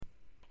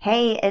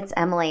Hey, it's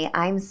Emily.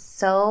 I'm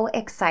so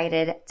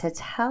excited to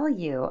tell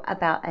you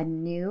about a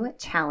new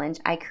challenge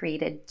I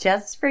created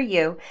just for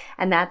you,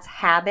 and that's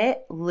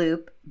Habit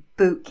Loop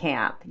Boot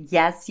Camp.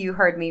 Yes, you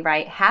heard me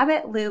right.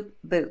 Habit Loop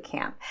Boot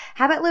Camp.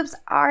 Habit loops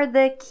are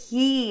the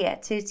key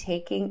to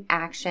taking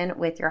action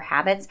with your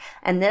habits,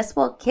 and this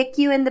will kick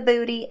you in the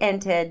booty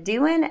into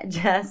doing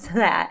just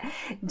that.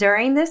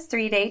 During this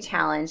 3-day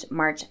challenge,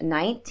 March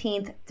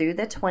 19th through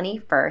the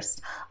 21st,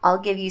 I'll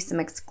give you some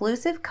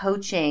exclusive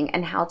coaching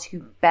and how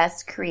to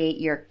best create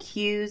your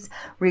cues,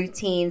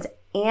 routines,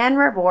 and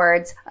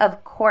rewards,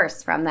 of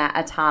course, from that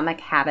Atomic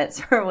Habits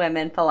for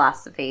Women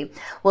philosophy.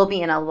 We'll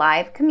be in a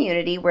live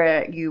community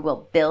where you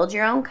will build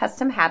your own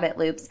custom habit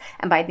loops,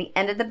 and by the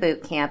end of the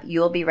boot camp, you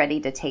will be ready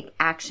to take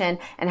action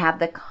and have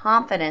the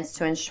confidence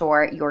to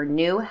ensure your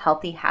new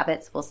healthy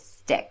habits will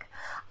stick.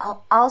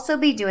 I'll also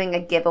be doing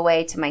a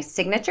giveaway to my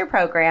signature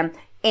program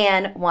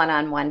and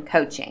one-on-one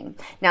coaching.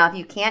 Now, if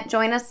you can't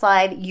join us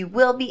live, you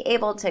will be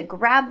able to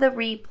grab the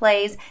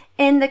replays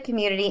in the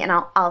community, and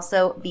I'll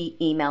also be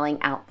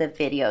emailing out the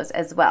videos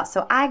as well.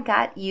 So I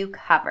got you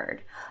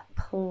covered.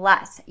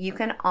 Plus, you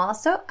can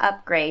also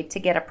upgrade to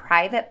get a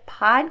private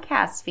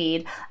podcast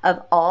feed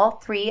of all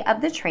 3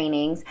 of the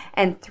trainings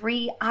and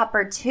 3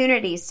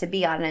 opportunities to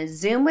be on a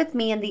Zoom with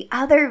me and the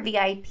other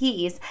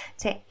VIPs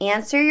to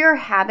answer your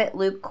habit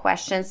loop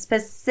questions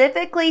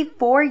specifically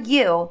for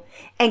you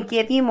and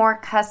give you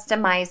more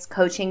customized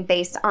coaching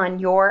based on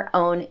your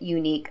own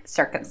unique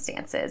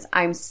circumstances.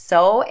 I'm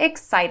so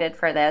excited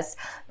for this.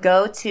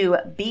 Go to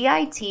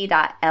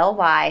bit.ly/habit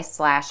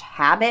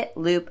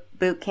loop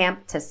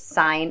bootcamp to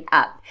sign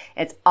up.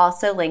 It's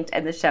also linked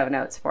in the show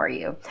notes for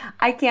you.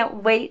 I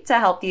can't wait to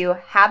help you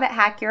habit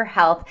hack your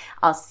health.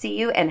 I'll see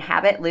you in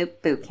Habit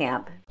Loop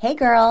Bootcamp. Hey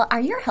girl, are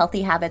your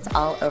healthy habits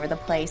all over the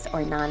place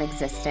or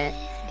non-existent?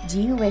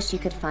 Do you wish you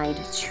could find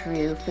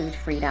true food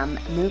freedom,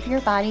 move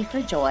your body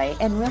for joy,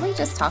 and really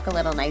just talk a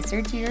little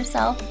nicer to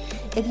yourself?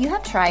 If you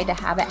have tried to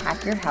habit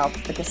hack your health,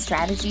 but the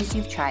strategies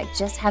you've tried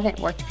just haven't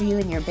worked for you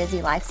in your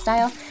busy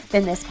lifestyle,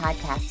 then this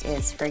podcast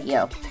is for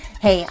you.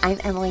 Hey, I'm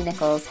Emily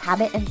Nichols,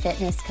 habit and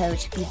fitness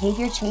coach,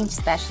 behavior change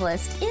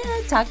specialist,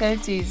 and Taco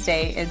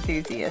Tuesday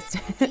enthusiast.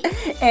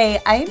 Hey,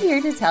 I'm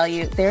here to tell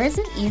you there is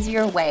an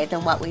easier way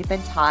than what we've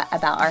been taught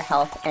about our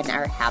health and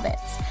our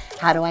habits.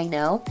 How do I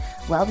know?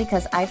 Well,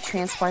 because I've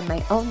transformed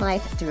my own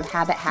life through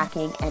habit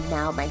hacking, and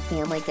now my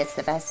family gets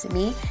the best of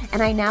me,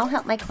 and I now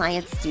help my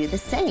clients do the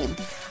same.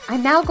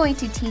 I'm now going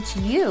to teach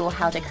you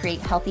how to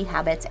create healthy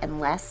habits in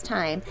less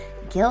time,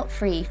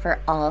 guilt-free for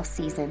all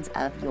seasons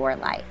of your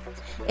life.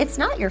 It's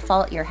not your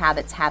fault your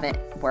habits haven't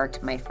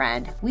worked, my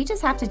friend. We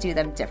just have to do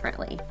them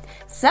differently.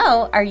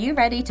 So, are you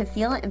ready to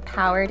feel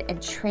empowered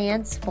and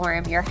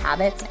transform your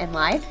habits and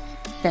life?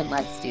 Then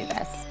let's do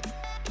this.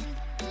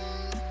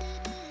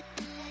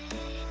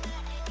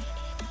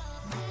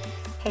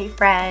 Hey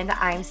friend,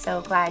 I'm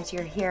so glad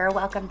you're here.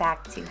 Welcome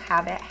back to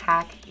Habit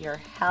Hack Your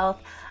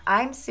Health.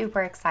 I'm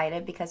super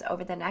excited because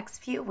over the next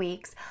few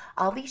weeks,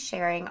 I'll be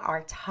sharing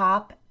our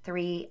top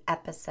 3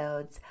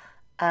 episodes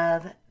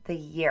of the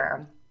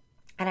year.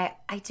 And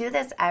I do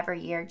this every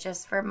year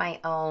just for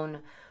my own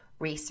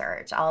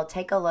research. I'll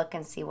take a look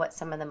and see what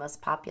some of the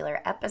most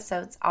popular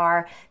episodes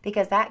are,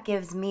 because that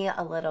gives me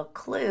a little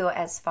clue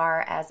as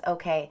far as,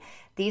 okay,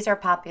 these are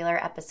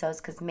popular episodes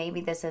because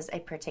maybe this is a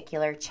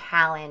particular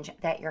challenge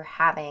that you're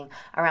having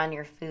around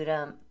your food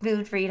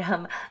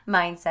freedom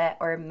mindset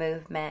or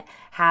movement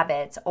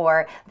habits,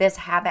 or this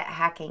habit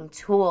hacking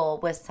tool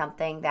was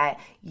something that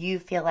you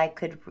feel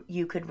like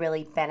you could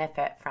really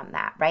benefit from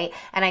that, right?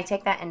 And I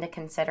take that into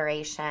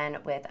consideration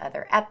with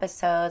other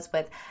episodes,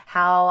 with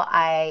how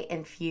I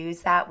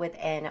infuse that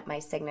within my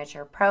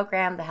signature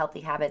program, the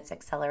Healthy Habits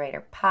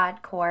Accelerator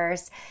pod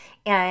course.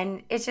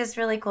 And it's just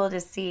really cool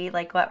to see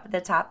like what the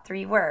top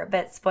 3 were.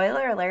 But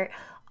spoiler alert,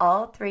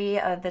 all 3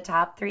 of the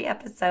top 3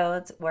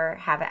 episodes were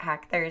Habit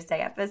Hack Thursday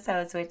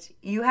episodes, which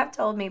you have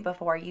told me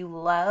before you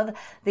love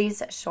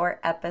these short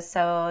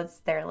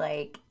episodes. They're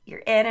like, you're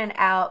in and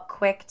out,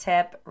 quick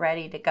tip,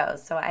 ready to go.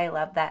 So I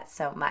love that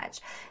so much.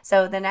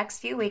 So the next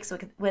few weeks,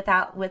 with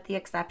the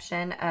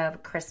exception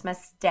of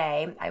Christmas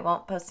Day, I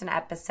won't post an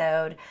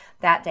episode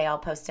that day. I'll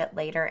post it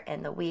later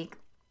in the week.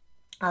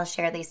 I'll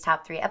share these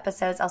top 3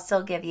 episodes. I'll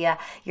still give you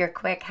your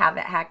quick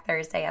Habit Hack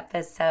Thursday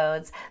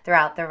episodes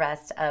throughout the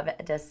rest of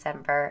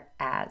December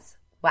as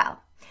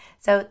well.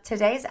 So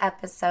today's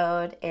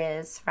episode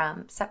is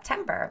from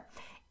September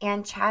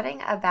and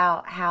chatting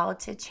about how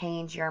to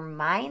change your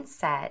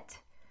mindset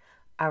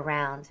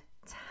around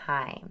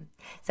time.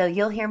 So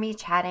you'll hear me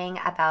chatting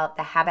about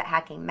the Habit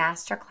Hacking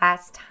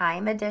Masterclass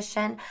Time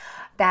Edition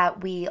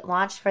that we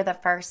launched for the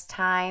first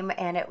time,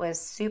 and it was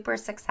super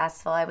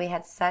successful. We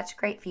had such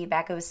great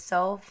feedback. It was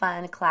so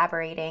fun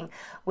collaborating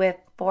with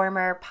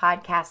former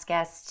podcast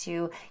guests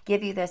to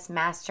give you this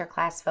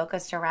masterclass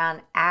focused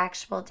around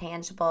actual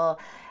tangible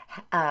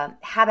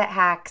habit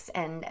hacks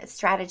and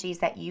strategies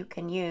that you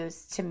can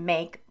use to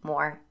make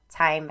more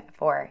time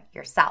for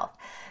yourself.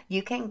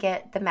 You can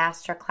get the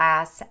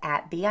masterclass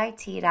at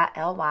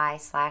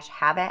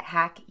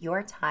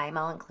bit.ly/habit-hack-your-time.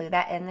 I'll include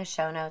that in the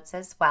show notes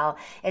as well.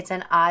 It's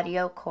an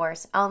audio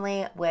course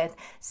only with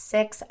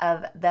 6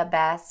 of the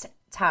best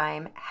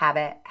time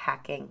habit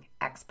hacking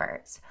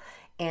experts.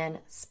 And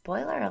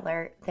spoiler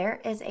alert,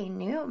 there is a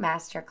new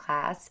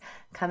masterclass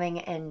coming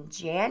in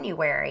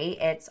January.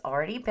 It's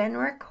already been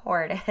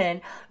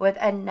recorded with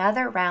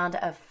another round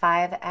of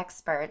 5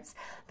 experts,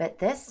 but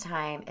this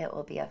time it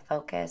will be a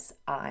focus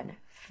on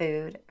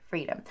food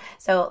freedom.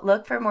 So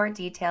look for more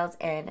details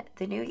in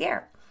the new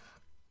year.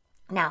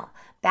 Now,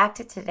 back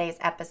to today's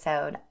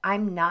episode.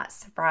 I'm not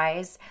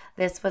surprised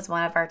this was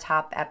one of our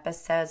top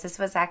episodes. This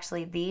was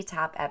actually the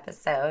top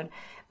episode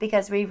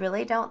because we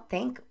really don't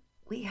think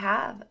we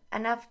have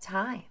enough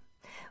time.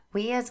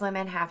 We as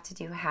women have to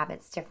do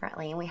habits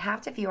differently, and we have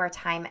to view our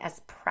time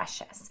as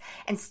precious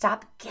and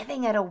stop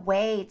giving it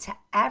away to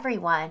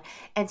everyone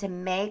and to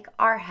make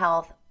our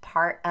health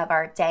part of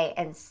our day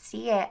and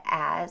see it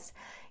as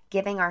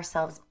giving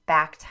ourselves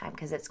back time,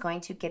 because it's going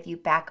to give you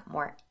back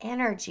more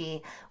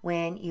energy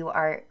when you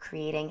are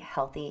creating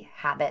healthy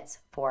habits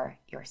for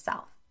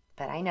yourself.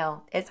 But I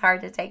know it's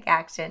hard to take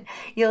action.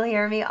 You'll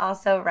hear me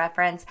also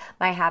reference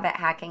my habit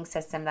hacking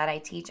system that I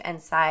teach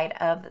inside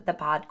of the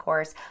pod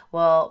course,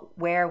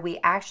 where we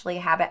actually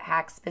habit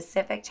hack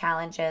specific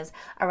challenges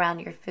around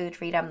your food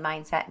freedom,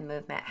 mindset, and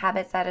movement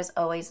habits. That is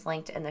always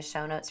linked in the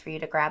show notes for you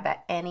to grab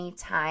at any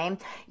time.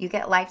 You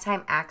get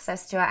lifetime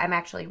access to it. I'm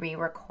actually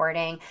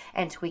re-recording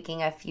and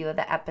tweaking a few of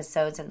the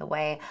episodes in the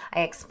way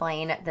I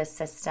explain the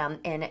system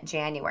in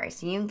January.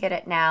 So you can get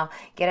it now,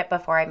 get it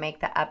before I make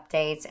the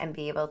updates, and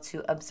be able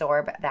to absorb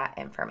that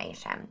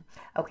information.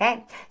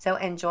 Okay, so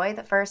enjoy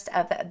the first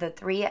of the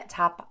 3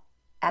 top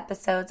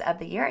episodes of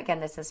the year. Again,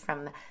 this is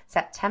from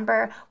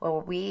September, where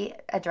we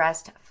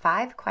addressed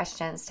 5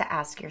 questions to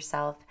ask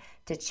yourself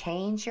to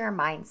change your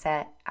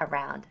mindset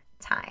around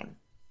time.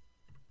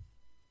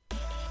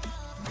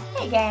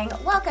 Hey gang,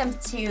 welcome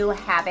to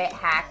Habit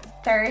Hack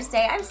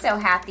Thursday. I'm so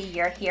happy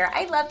you're here.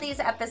 I love these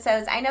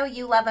episodes. I know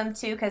you love them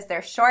too because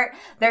they're short,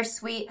 they're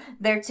sweet,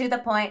 they're to the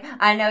point.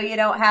 I know you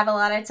don't have a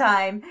lot of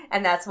time,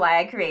 and that's why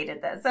I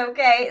created this.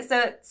 Okay,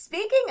 so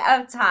speaking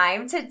of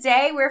time,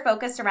 today we're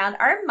focused around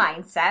our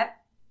mindset.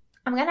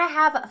 I'm going to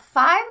have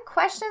 5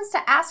 questions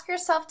to ask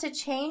yourself to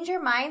change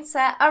your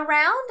mindset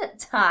around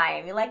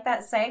time. You like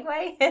that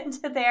segue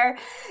into there?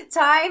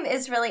 Time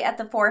is really at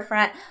the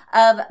forefront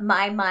of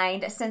my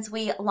mind since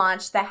we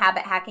launched the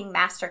Habit Hacking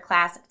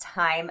Masterclass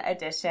Time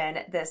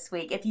Edition this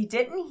week. If you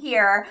didn't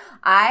hear,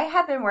 I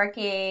have been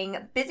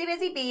working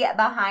busy bee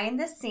behind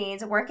the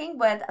scenes, working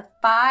with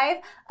 5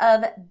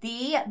 of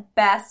the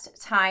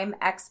best time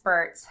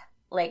experts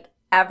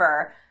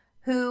ever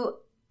who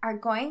are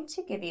going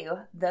to give you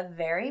the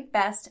very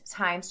best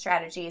time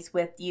strategies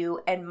with you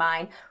in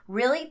mind,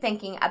 really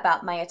thinking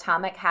about my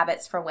Atomic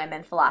Habits for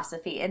Women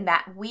philosophy and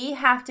that we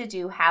have to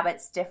do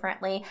habits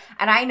differently.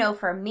 And I know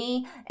for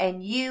me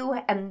and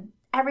you and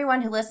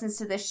everyone who listens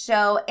to this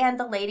show and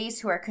the ladies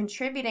who are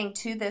contributing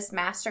to this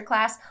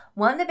masterclass,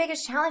 one of the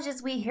biggest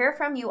challenges we hear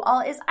from you all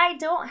is I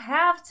don't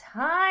have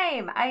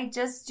time. I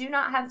just do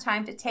not have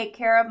time to take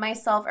care of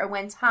myself, or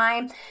when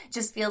time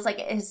just feels like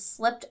it has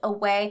slipped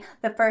away,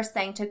 the first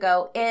thing to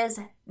go is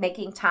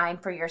making time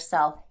for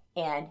yourself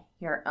and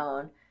your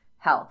own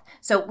health.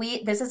 So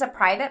this is a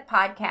private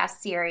podcast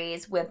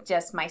series with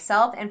just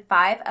myself and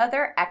 5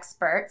 other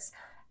experts.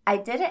 I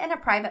did it in a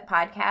private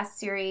podcast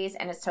series,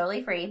 and it's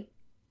totally free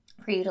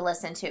for you to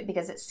listen to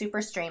because it's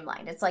super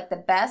streamlined. It's like the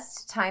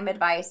best time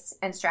advice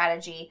and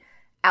strategy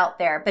out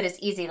there, but it's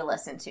easy to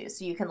listen to.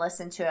 So you can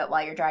listen to it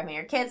while you're driving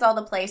your kids all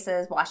the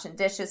places, washing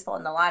dishes,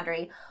 folding the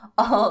laundry,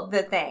 all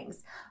the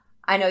things.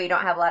 I know you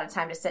don't have a lot of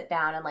time to sit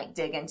down and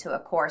dig into a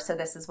course, so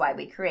this is why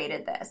we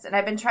created this. And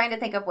I've been trying to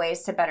think of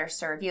ways to better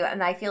serve you,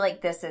 and I feel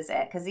like this is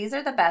it because these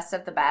are the best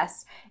of the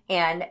best,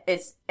 and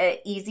it's an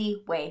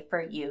easy way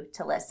for you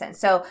to listen.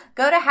 So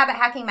go to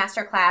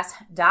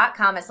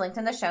habithackingmasterclass.com. It's linked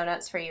in the show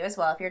notes for you as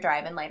well. If you're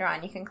driving later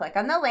on, you can click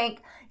on the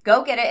link.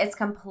 Go get it. It's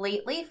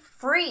completely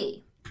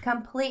free.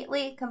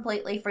 Completely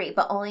free,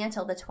 but only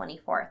until the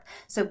 24th.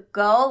 So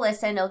go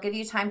listen. It'll give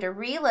you time to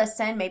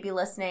re-listen. Maybe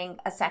listening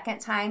a second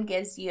time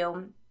gives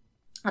you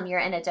you're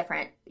in a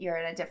different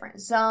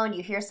zone.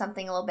 You hear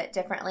something a little bit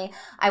differently.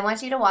 I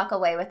want you to walk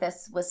away with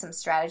this with some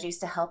strategies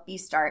to help you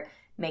start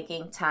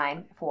making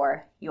time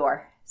for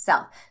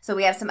yourself. So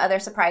we have some other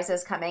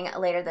surprises coming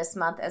later this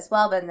month as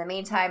well. But in the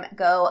meantime,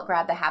 go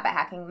grab the Habit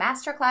Hacking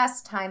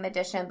Masterclass Time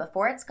Edition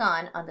before it's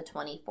gone on the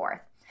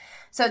 24th.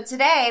 So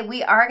today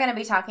we are going to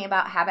be talking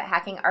about habit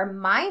hacking our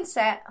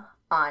mindset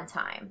on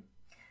time.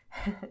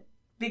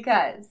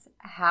 Because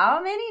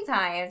how many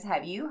times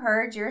have you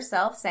heard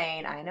yourself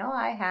saying, I know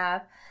I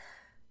have,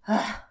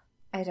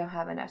 I don't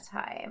have enough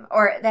time,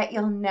 or that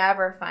you'll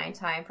never find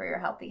time for your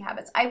healthy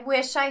habits. I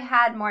wish I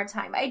had more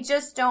time. I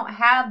just don't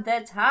have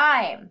the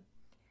time.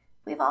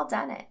 We've all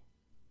done it.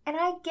 And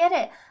I get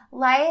it.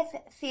 Life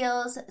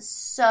feels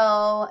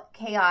so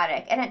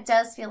chaotic, and it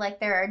does feel like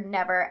there are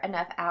never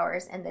enough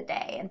hours in the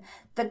day. And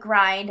the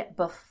grind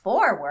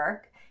before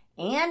work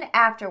and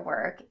after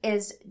work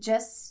is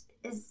just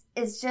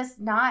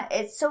not,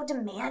 it's so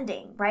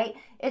demanding, right?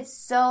 It's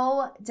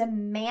so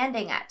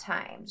demanding at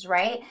times,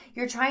 right?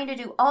 You're trying to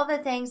do all the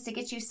things to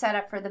get you set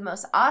up for the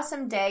most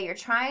awesome day. You're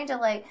trying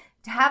to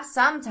have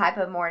some type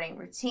of morning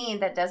routine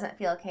that doesn't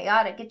feel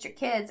chaotic. Get your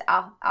kids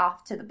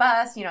off to the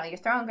bus. You're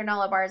throwing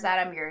granola bars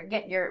at them. You're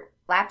getting your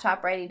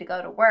laptop ready to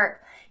go to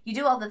work. You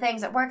do all the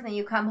things at work, and then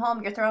you come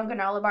home, you're throwing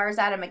granola bars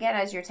at them again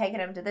as you're taking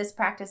them to this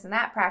practice and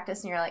that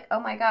practice, and you're like, oh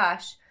my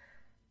gosh,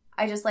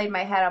 I just laid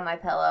my head on my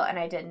pillow and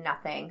I did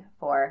nothing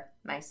for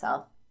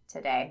myself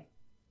today.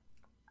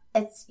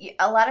 It's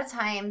a lot of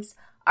times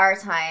our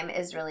time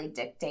is really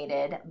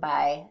dictated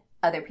by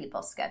other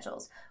people's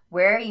schedules,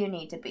 where you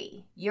need to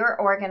be. You're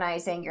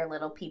organizing your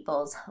little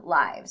people's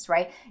lives,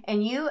 right?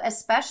 And you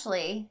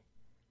especially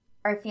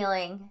are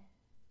feeling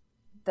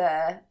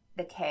the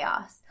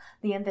chaos,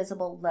 the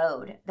invisible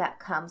load that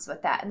comes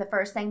with that. And the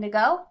first thing to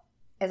go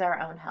is our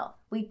own health.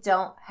 We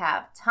don't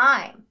have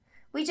time.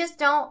 We just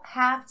don't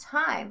have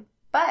time.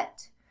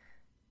 But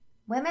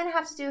women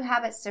have to do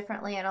habits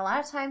differently. And a lot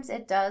of times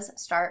it does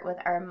start with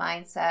our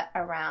mindset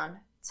around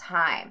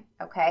time.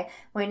 Okay.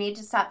 We need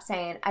to stop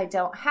saying, I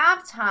don't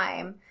have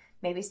time.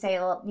 Maybe say,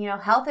 well,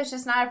 health is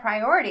just not a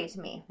priority to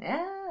me.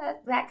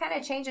 That kind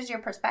of changes your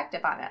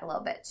perspective on it a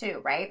little bit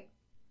too, right?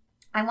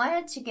 I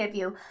wanted to give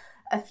you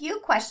a few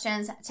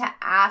questions to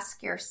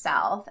ask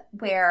yourself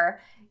where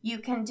you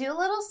can do a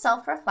little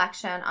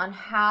self-reflection on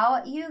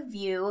how you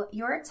view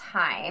your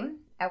time,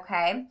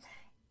 okay?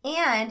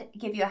 And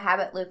give you a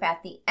habit loop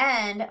at the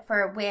end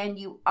for when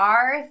you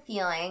are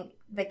feeling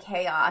the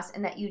chaos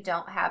and that you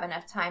don't have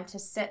enough time to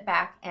sit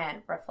back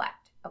and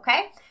reflect,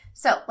 okay?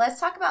 So let's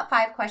talk about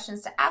 5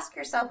 questions to ask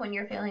yourself when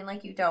you're feeling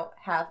like you don't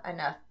have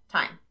enough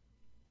time.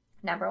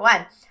 Number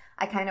 1,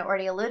 I kind of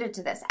already alluded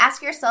to this.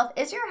 Ask yourself,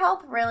 is your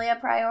health really a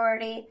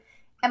priority?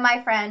 And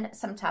my friend,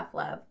 some tough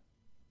love.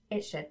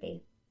 It should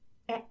be.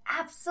 It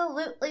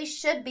absolutely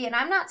should be. And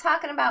I'm not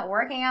talking about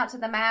working out to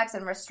the max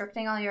and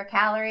restricting all your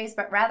calories,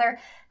 but rather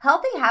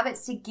healthy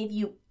habits to give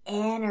you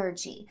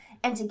energy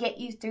and to get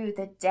you through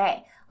the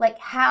day. Like,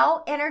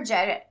 how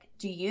energetic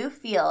do you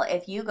feel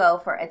if you go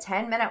for a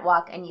 10-minute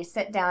walk and you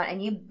sit down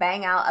and you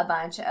bang out a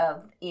bunch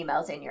of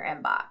emails in your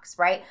inbox,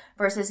 right?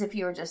 Versus if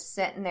you were just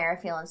sitting there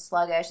feeling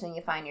sluggish and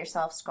you find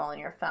yourself scrolling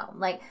your phone.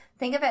 Like,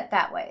 think of it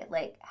that way.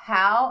 Like,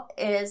 how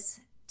is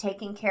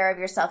taking care of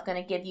yourself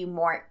going to give you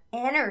more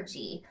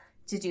energy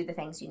to do the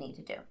things you need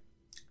to do?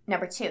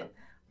 Number 2,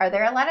 are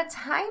there a lot of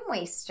time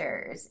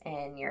wasters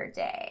in your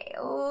day?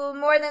 Oh,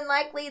 more than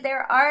likely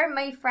there are,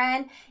 my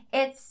friend.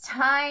 It's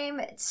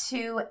time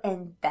to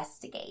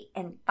investigate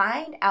and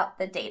find out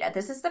the data.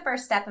 This is the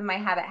first step in my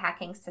habit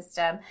hacking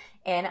system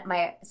in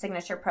my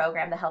signature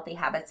program, the Healthy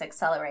Habits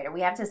Accelerator.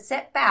 We have to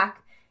sit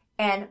back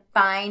and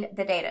find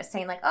the data,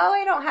 saying like, oh,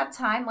 I don't have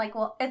time. Like,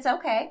 well, it's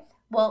okay.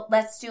 Well,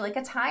 let's do like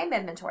a time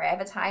inventory. I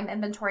have a time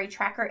inventory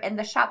tracker in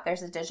the shop.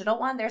 There's a digital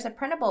one. There's a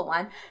printable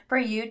one for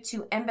you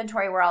to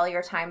inventory where all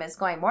your time is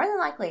going. More than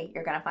likely,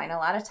 you're going to find a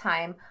lot of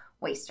time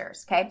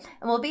wasters, okay?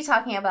 And we'll be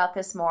talking about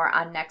this more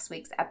on next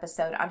week's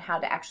episode on how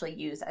to actually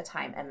use a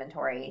time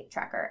inventory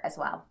tracker as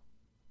well.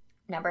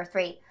 Number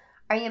 3,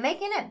 are you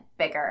making it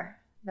bigger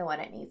than what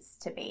it needs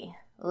to be?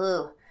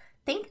 Ooh,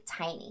 think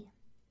tiny.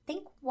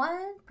 Think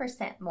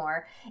 1%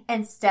 more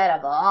instead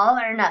of all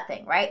or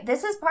nothing, right?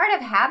 This is part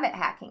of habit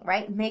hacking,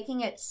 right?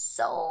 Making it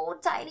so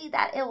tiny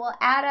that it will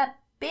add up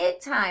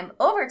big time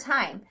over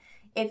time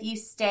if you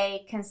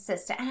stay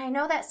consistent. And I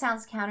know that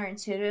sounds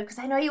counterintuitive because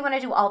I know you want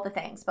to do all the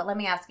things, but let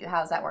me ask you,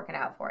 how's that working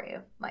out for you?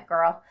 Like,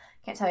 girl,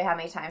 can't tell you how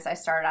many times I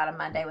started out on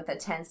Monday with a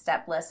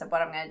 10-step list of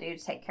what I'm going to do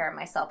to take care of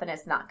myself, and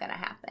it's not going to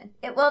happen.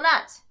 It will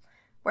not.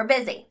 We're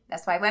busy.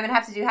 That's why women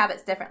have to do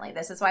habits differently.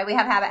 This is why we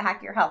have Habit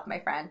Hack Your Health,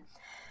 my friend.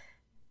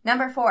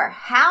 Number 4,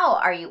 how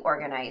are you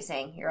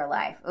organizing your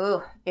life?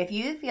 Ooh, if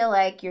you feel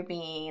like you're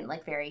being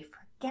like very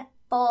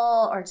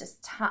forgetful or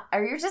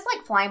you're just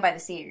like flying by the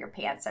seat of your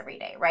pants every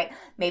day, right?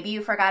 Maybe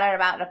you forgot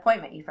about an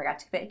appointment. You forgot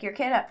to pick your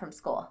kid up from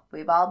school.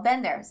 We've all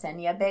been there.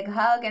 Send you a big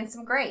hug and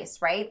some grace,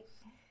 right?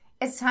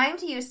 It's time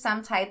to use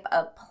some type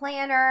of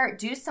planner,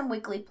 do some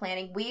weekly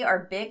planning. We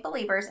are big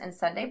believers in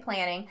Sunday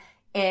planning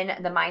in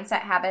the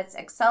Mindset Habits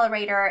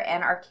Accelerator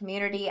and our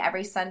community.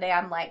 Every Sunday,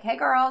 I'm like, hey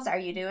girls, are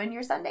you doing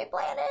your Sunday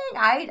planning?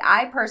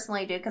 I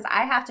personally do, because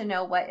I have to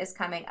know what is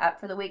coming up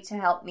for the week to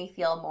help me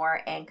feel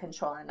more in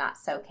control and not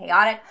so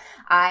chaotic.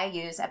 I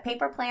use a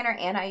paper planner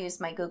and I use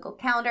my Google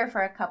Calendar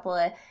for a couple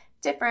of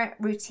different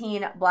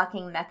routine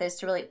blocking methods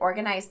to really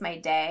organize my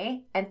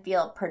day and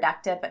feel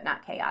productive but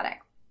not chaotic.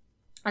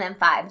 And then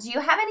 5, do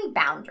you have any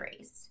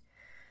boundaries?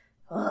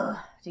 Ugh,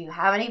 do you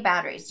have any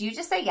boundaries? Do you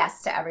just say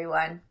yes to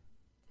everyone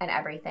and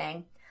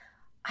everything?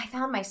 I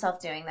found myself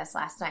doing this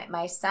last night.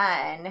 My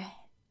son,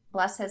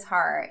 bless his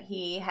heart,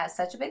 he has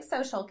such a big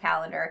social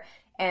calendar,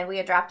 and we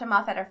had dropped him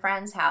off at a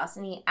friend's house,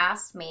 and he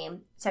asked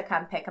me to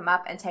come pick him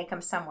up and take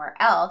him somewhere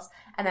else.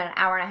 And then an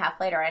hour and a half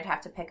later, I'd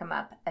have to pick him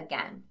up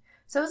again.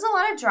 So it was a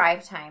lot of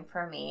drive time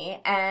for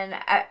me. And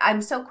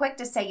I'm so quick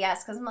to say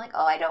yes because I'm like,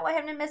 oh, I don't want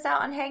him to miss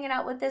out on hanging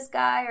out with this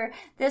guy or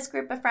this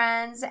group of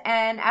friends.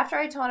 And after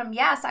I told him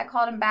yes, I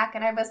called him back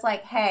and I was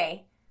like,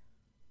 hey,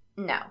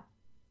 no,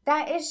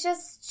 that is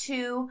just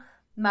too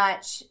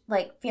much,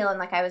 like feeling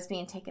like I was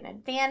being taken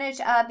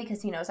advantage of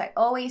because he knows I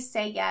always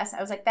say yes.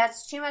 I was like,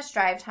 that's too much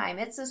drive time.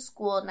 It's a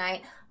school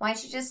night. Why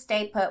don't you just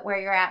stay put where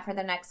you're at for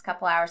the next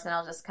couple hours and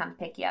I'll just come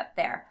pick you up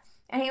there.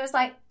 And he was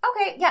like,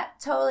 okay, yeah,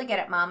 totally get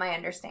it, Mom. I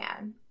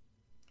understand.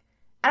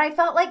 And I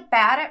felt like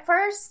bad at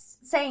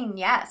first saying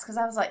yes because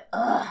I was like,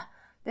 ugh,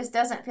 this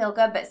doesn't feel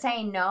good. But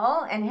saying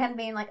no and him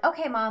being like,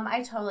 okay, Mom,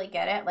 I totally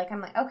get it. Like,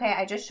 I'm like, okay,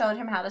 I just showed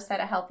him how to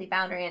set a healthy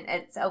boundary and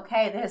it's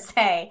okay to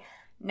say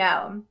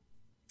no.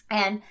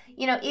 And,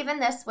 you know, even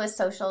this with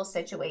social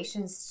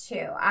situations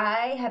too.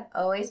 I have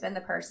always been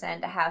the person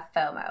to have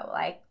FOMO,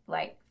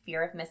 like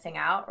fear of missing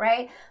out,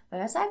 right? But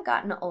as I've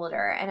gotten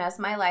older and as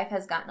my life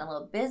has gotten a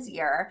little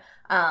busier,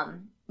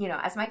 you know,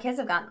 as my kids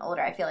have gotten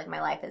older, I feel like my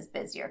life is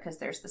busier because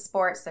there's the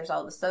sports, there's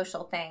all the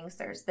social things,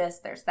 there's this,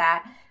 there's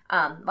that.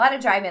 A lot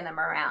of driving them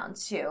around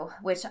too,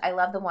 which I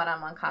love the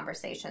one-on-one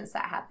conversations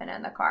that happen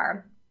in the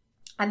car.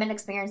 I've been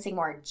experiencing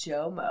more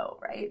JOMO,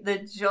 right? The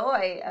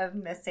joy of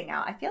missing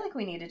out. I feel like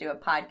we need to do a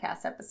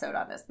podcast episode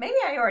on this. Maybe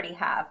I already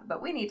have,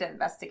 but we need to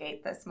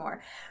investigate this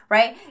more,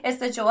 right? It's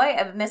the joy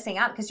of missing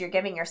out because you're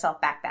giving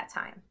yourself back that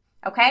time,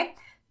 okay?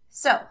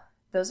 So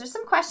those are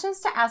some questions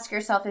to ask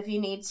yourself if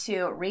you need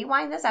to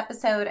rewind this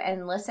episode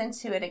and listen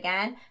to it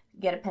again.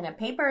 Get a pen and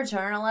paper,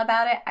 journal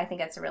about it. I think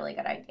it's a really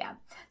good idea.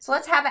 So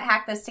let's habit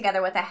hack this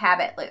together with a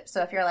habit loop.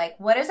 So if you're like,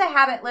 what is a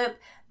habit loop?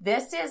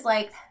 This is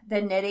like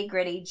the nitty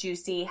gritty,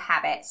 juicy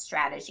habit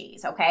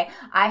strategies, okay?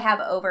 I have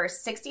over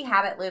 60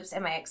 habit loops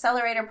in my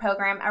accelerator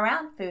program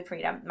around food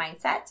freedom,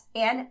 mindset,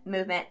 and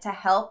movement to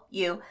help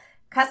you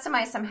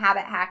customize some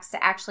habit hacks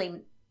to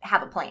actually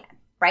have a plan,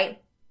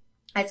 right?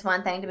 It's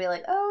one thing to be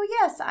like, oh,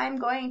 yes, I'm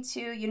going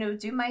to,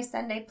 do my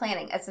Sunday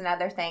planning. It's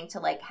another thing to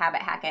like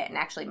habit hack it and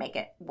actually make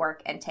it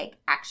work and take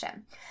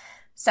action.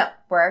 So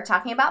we're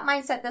talking about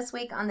mindset this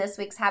week on this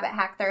week's Habit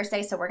Hack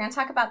Thursday. So we're going to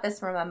talk about this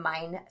from a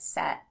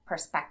mindset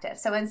perspective.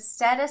 So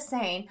instead of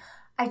saying,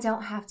 I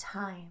don't have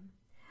time,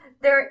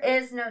 there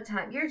is no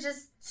time, you're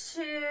just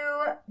too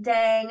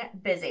dang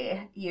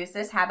busy, use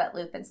this habit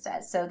loop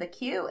instead. So the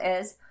cue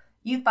is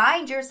you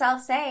find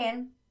yourself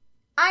saying,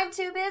 I'm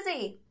too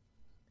busy.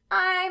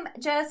 I'm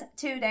just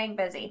too dang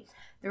busy.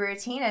 The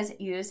routine is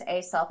use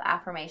a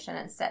self-affirmation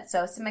instead.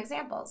 So some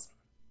examples.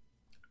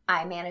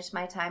 I manage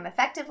my time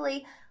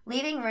effectively,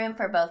 leaving room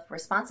for both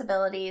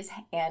responsibilities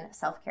and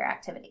self-care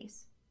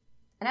activities.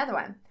 Another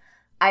one.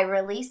 I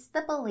release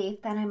the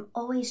belief that I'm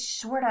always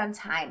short on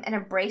time and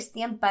embrace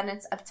the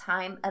abundance of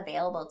time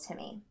available to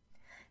me.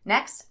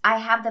 Next, I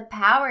have the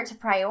power to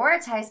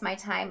prioritize my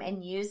time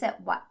and use it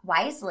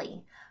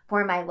wisely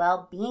for my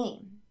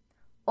well-being.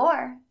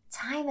 Or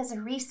time is a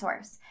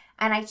resource,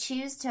 and I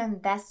choose to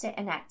invest it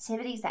in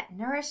activities that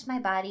nourish my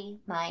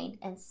body, mind,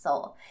 and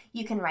soul.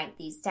 You can write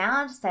these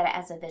down, set it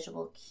as a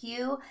visual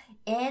cue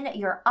in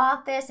your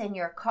office, in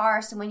your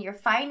car. So when you're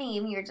finding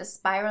even you're just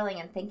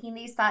spiraling and thinking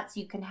these thoughts,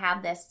 you can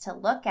have this to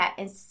look at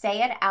and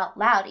say it out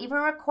loud. Even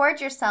record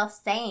yourself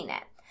saying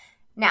it.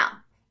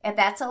 Now, if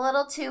that's a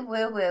little too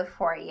woo-woo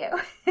for you,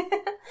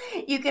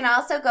 you can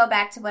also go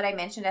back to what I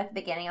mentioned at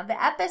the beginning of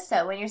the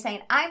episode. When you're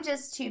saying, I'm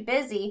just too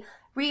busy,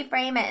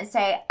 reframe it and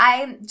say,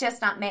 I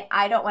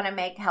don't want to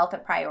make health a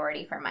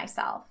priority for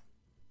myself.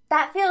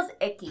 That feels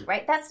icky,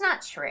 right? That's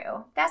not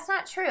true. That's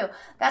not true.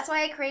 That's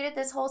why I created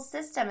this whole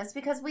system. It's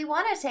because we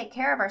want to take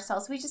care of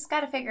ourselves. We just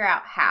got to figure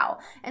out how.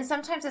 And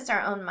sometimes it's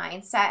our own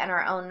mindset and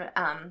our own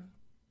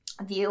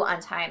view on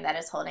time that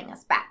is holding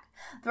us back.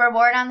 The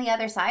reward on the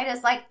other side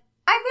is like,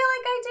 I feel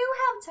like I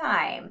do have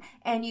time.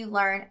 And you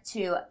learn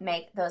to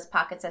make those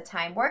pockets of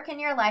time work in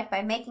your life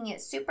by making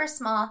it super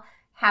small,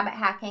 habit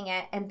hacking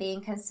it, and being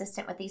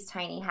consistent with these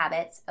tiny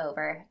habits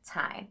over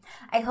time.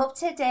 I hope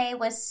today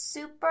was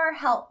super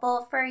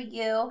helpful for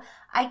you.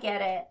 I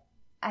get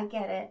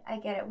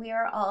it. We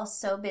are all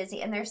so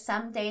busy, and there's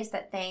some days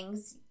that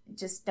things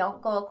just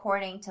don't go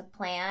according to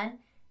plan,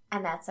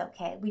 and that's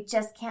okay. We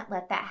just can't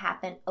let that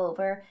happen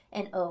over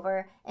and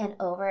over and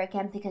over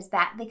again, because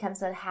that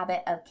becomes a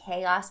habit of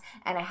chaos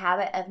and a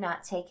habit of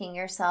not taking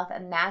yourself.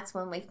 And that's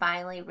when we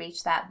finally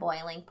reach that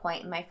boiling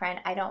point. And my friend,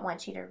 I don't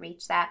want you to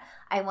reach that.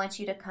 I want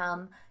you to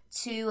come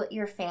to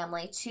your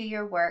family, to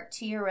your work,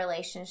 to your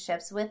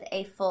relationships with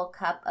a full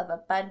cup of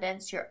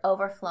abundance. You're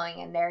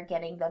overflowing and they're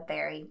getting the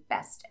very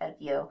best of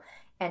you.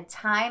 And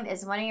time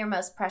is one of your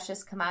most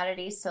precious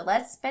commodities. So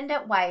let's spend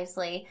it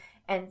wisely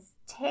and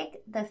take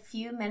the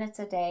few minutes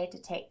a day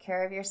to take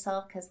care of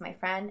yourself, because my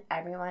friend,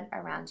 everyone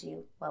around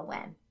you will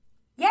win.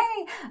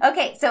 Yay!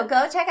 Okay, so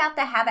go check out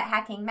the Habit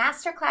Hacking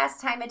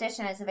Masterclass. Time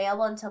edition is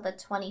available until the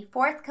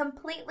 24th,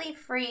 completely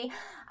free.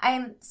 I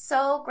am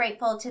so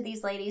grateful to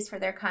these ladies for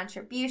their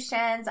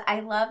contributions. I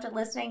loved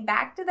listening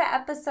back to the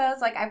episodes.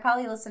 Like, I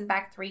probably listened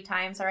back 3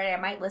 times already. I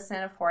might listen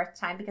a 4th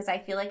time because I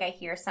feel like I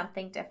hear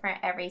something different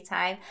every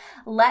time.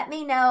 Let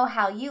me know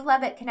how you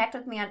love it. Connect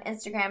with me on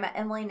Instagram at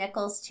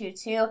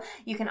EmilyNichols22.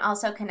 You can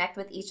also connect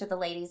with each of the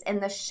ladies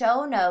in the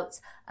show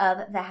notes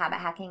of the Habit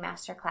Hacking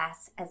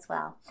Masterclass as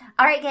well.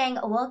 All right, gang,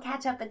 we'll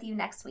catch up with you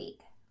next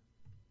week.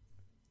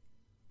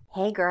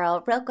 Hey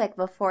girl, real quick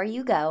before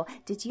you go,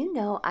 did you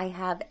know I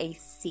have a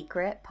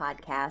secret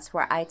podcast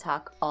where I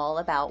talk all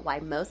about why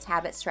most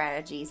habit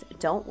strategies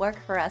don't work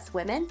for us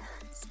women?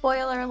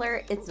 Spoiler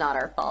alert, it's not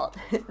our fault.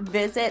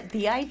 Visit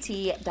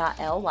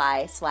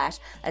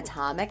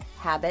bit.ly/Atomic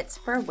Habits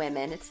for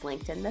Women, it's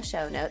linked in the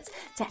show notes,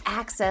 to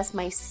access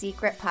my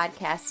secret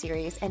podcast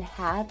series and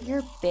have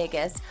your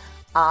biggest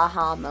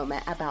aha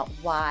moment about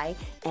why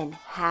and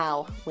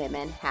how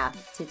women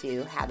have to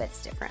do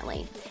habits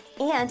differently.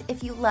 And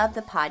if you love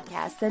the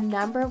podcast, the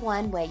number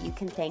one way you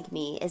can thank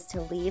me is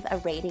to leave a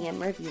rating and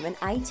review in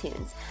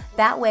iTunes.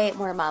 That way,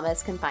 more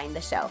mamas can find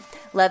the show.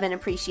 Love and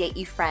appreciate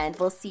you, friend.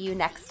 We'll see you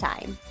next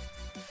time.